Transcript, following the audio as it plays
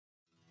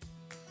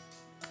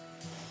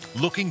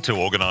Looking to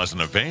organise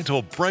an event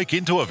or break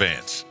into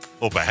events?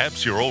 Or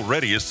perhaps you're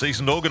already a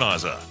seasoned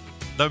organiser?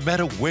 No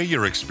matter where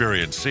your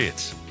experience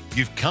sits,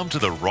 you've come to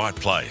the right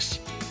place.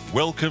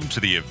 Welcome to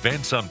the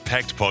Events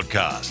Unpacked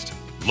podcast.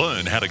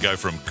 Learn how to go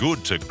from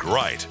good to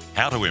great,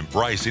 how to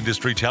embrace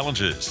industry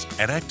challenges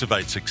and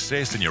activate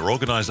success in your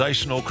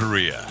organisation or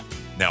career.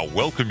 Now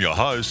welcome your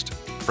host,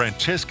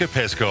 Francesca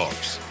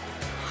Pescops.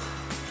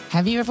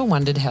 Have you ever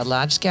wondered how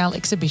large-scale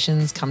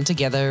exhibitions come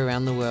together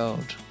around the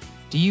world?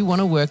 Do you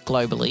want to work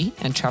globally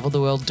and travel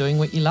the world doing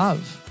what you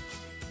love?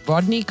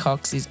 Rodney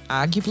Cox is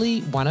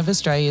arguably one of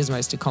Australia's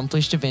most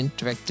accomplished event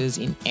directors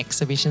in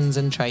exhibitions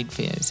and trade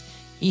fairs.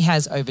 He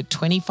has over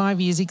 25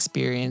 years'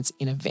 experience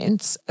in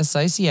events,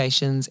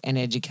 associations and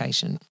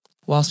education.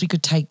 Whilst we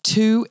could take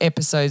 2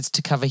 episodes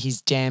to cover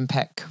his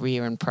jam-packed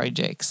career and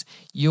projects,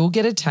 you'll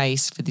get a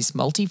taste for this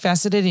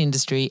multifaceted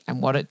industry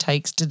and what it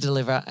takes to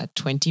deliver a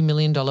 $20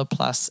 million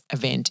plus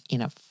event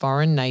in a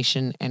foreign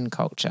nation and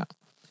culture.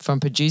 From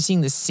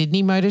producing the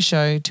Sydney Motor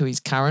Show to his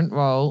current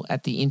role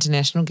at the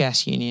International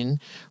Gas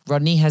Union,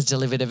 Rodney has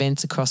delivered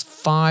events across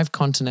 5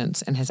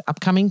 continents and has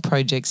upcoming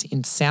projects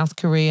in South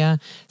Korea,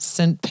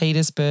 St.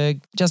 Petersburg,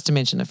 just to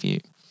mention a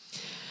few.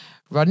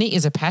 Rodney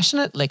is a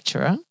passionate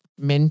lecturer,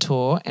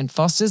 mentor and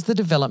fosters the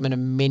development of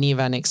many of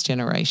our next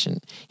generation.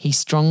 He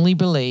strongly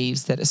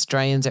believes that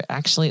Australians are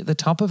actually at the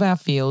top of our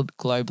field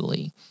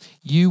globally.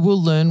 You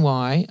will learn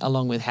why,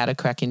 along with how to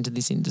crack into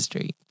this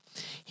industry.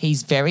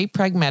 He's very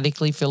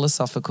pragmatically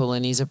philosophical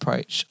in his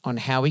approach on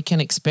how we can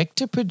expect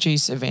to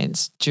produce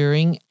events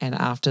during and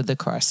after the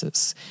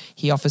crisis.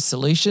 He offers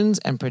solutions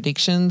and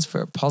predictions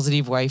for a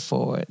positive way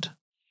forward.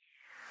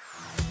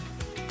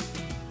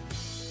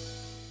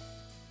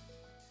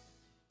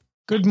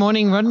 Good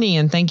morning, Rodney,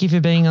 and thank you for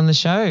being on the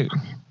show.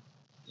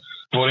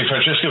 Morning,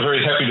 Francesca.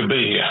 Very happy to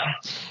be here.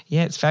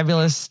 Yeah, it's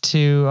fabulous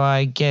to,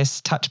 I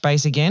guess, touch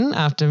base again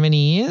after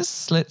many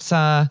years. Let's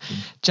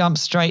jump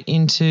straight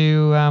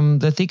into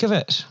the thick of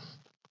it.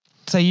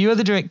 So you are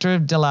the director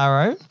of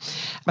Delaro,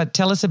 but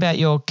tell us about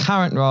your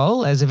current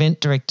role as event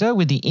director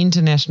with the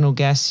International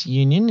Gas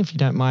Union, if you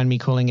don't mind me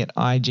calling it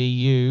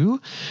IGU,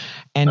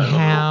 and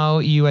how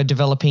you are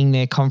developing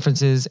their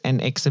conferences and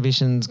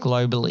exhibitions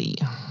globally.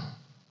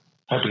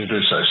 Happy to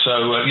do so.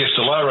 So, yes,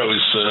 Delaro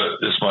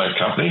is my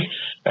company,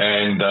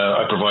 and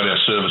I provide our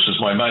services.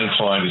 My main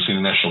client is the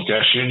International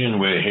Gas Union.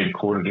 We're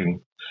headquartered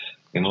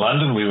in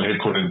London. We were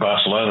headquartered in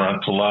Barcelona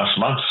until last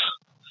month.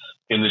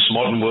 In this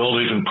modern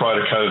world, even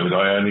prior to COVID,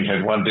 I only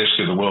had one desk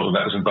in the world, and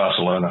that was in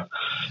Barcelona.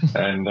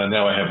 And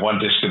now I have one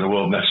desk in the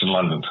world, and that's in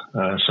London.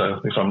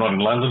 So if I'm not in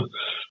London,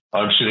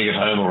 I'm sitting at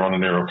home or on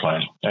an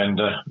aeroplane. And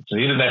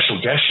the International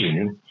Gas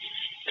Union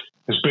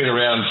has been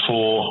around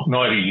for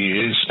 90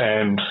 years,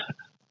 and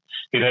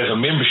it has a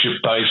membership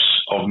base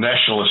of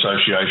national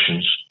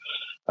associations,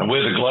 and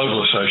we're the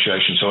global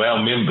association, so our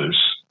members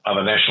are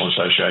the national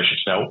associations.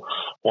 Now,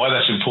 why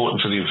that's important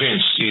for the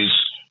events is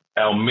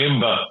our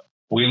member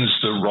wins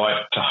the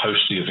right to host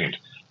the event.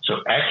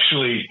 So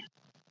actually,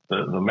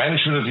 the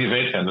management of the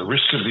event and the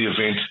risk of the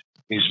event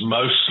is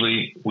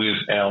mostly with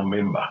our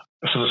member.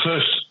 For the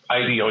first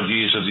 80-odd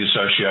years of the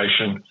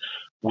association,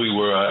 we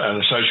were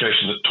an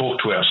association that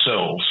talked to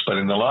ourselves,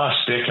 but in the last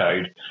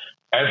decade,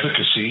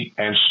 advocacy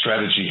and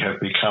strategy have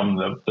become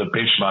the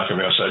benchmark of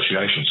our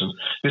associations. And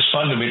this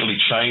fundamentally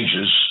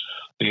changes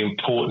the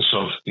importance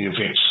of the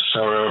events. So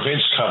our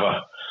events cover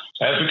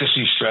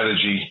advocacy,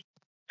 strategy,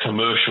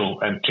 commercial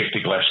and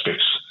technical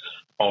aspects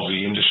of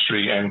the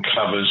industry and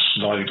covers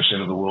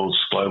 90% of the world's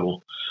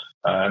global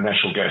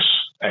natural gas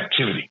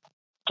activity.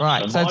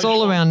 Right. So it's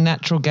all around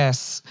natural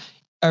gas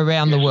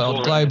around the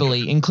world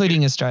globally,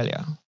 including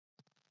Australia.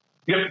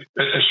 Yep.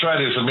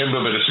 Australia is a member,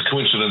 but it's a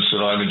coincidence that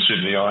I'm in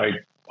Sydney.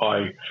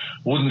 I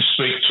wouldn't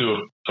speak to a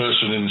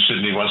person in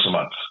Sydney once a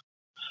month.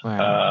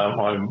 Wow.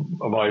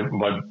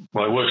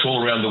 My work's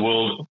all around the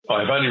world.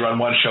 I've only run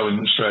one show in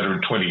Australia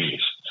in 20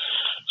 years.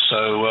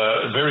 So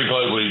very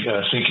globally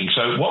thinking.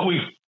 So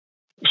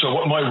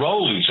what my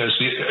role is, as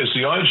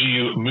the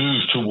IGU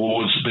moved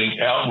towards being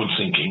outward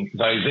thinking,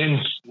 they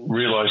then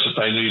realised that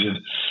they needed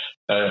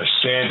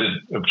standard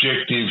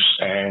objectives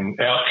and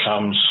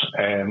outcomes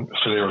and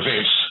for their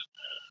events,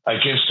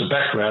 against the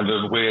background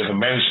of where the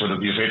management of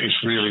the event is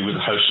really with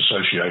the host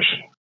association.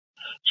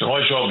 So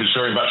my job is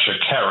very much a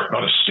carrot,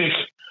 not a stick,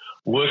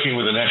 working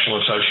with the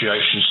national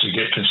associations to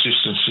get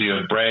consistency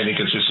of branding,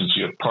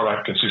 consistency of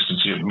product,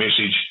 consistency of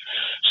message,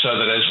 so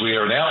that as we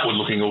are an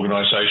outward-looking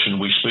organisation,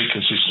 we speak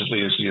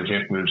consistently as the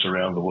event moves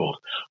around the world.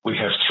 We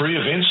have 3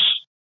 events.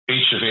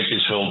 Each event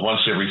is held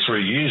once every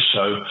 3 years.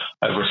 So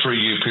over a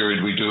 3-year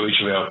period, we do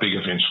each of our big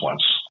events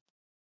once.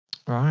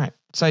 Right.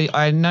 So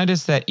I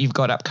noticed that you've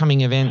got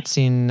upcoming events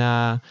in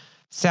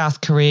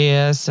South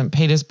Korea, St.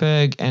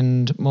 Petersburg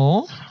and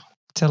more.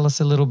 Tell us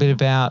a little bit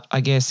about,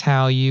 I guess,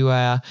 how you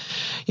are,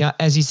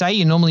 as you say,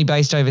 you're normally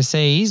based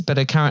overseas, but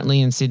are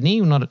currently in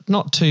Sydney.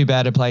 Not too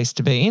bad a place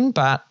to be in,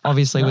 but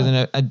obviously with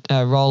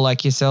a role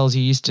like yourselves,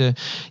 you're used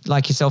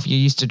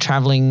to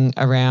traveling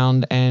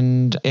around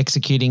and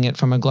executing it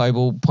from a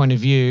global point of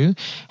view.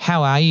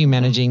 How are you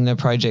managing the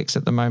projects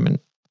at the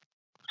moment?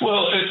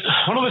 Well,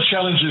 one of the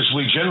challenges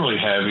we generally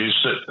have is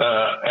that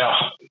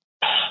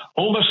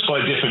almost by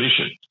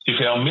definition, if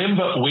our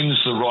member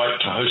wins the right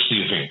to host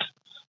the event,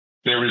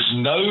 there is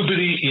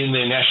nobody in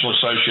their national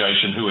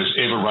association who has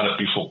ever run it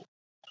before.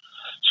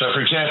 So,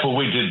 for example,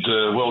 we did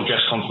the World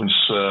Gas Conference,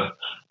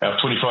 our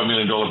 $25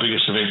 million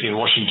biggest event in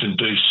Washington,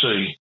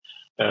 D.C.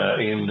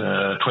 In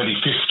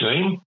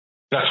 2018,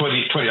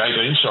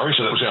 sorry,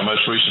 so that was our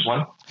most recent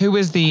one. Who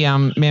was the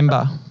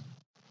member?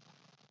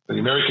 The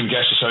American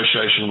Gas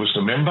Association was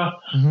the member,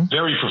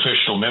 very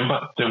professional member.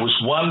 There was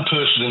one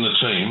person in the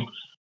team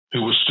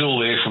who was still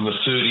there from the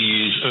 30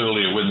 years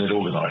earlier when they'd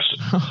organised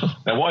it.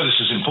 Now, why this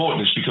is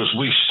important is because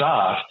we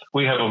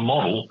have a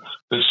model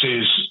that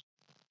says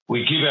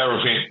we give our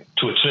event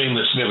to a team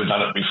that's never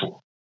done it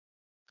before.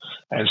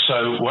 And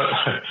so one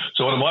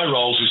of my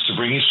roles is to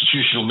bring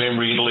institutional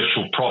memory,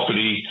 intellectual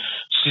property,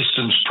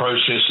 systems,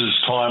 processes,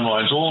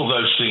 timelines, all of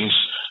those things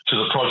to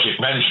the project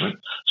management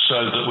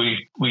so that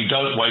we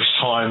don't waste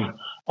time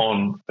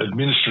on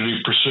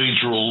administrative,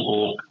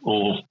 procedural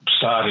or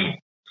starting.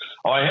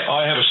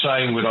 I have a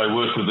saying when I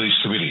work with these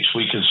committees,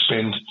 we can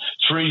spend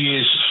 3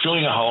 years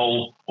filling a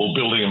hole or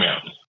building a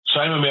mountain.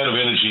 Same amount of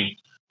energy,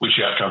 which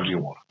outcome do you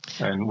want?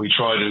 And we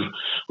try to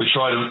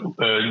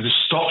the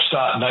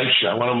stop-start nature. One of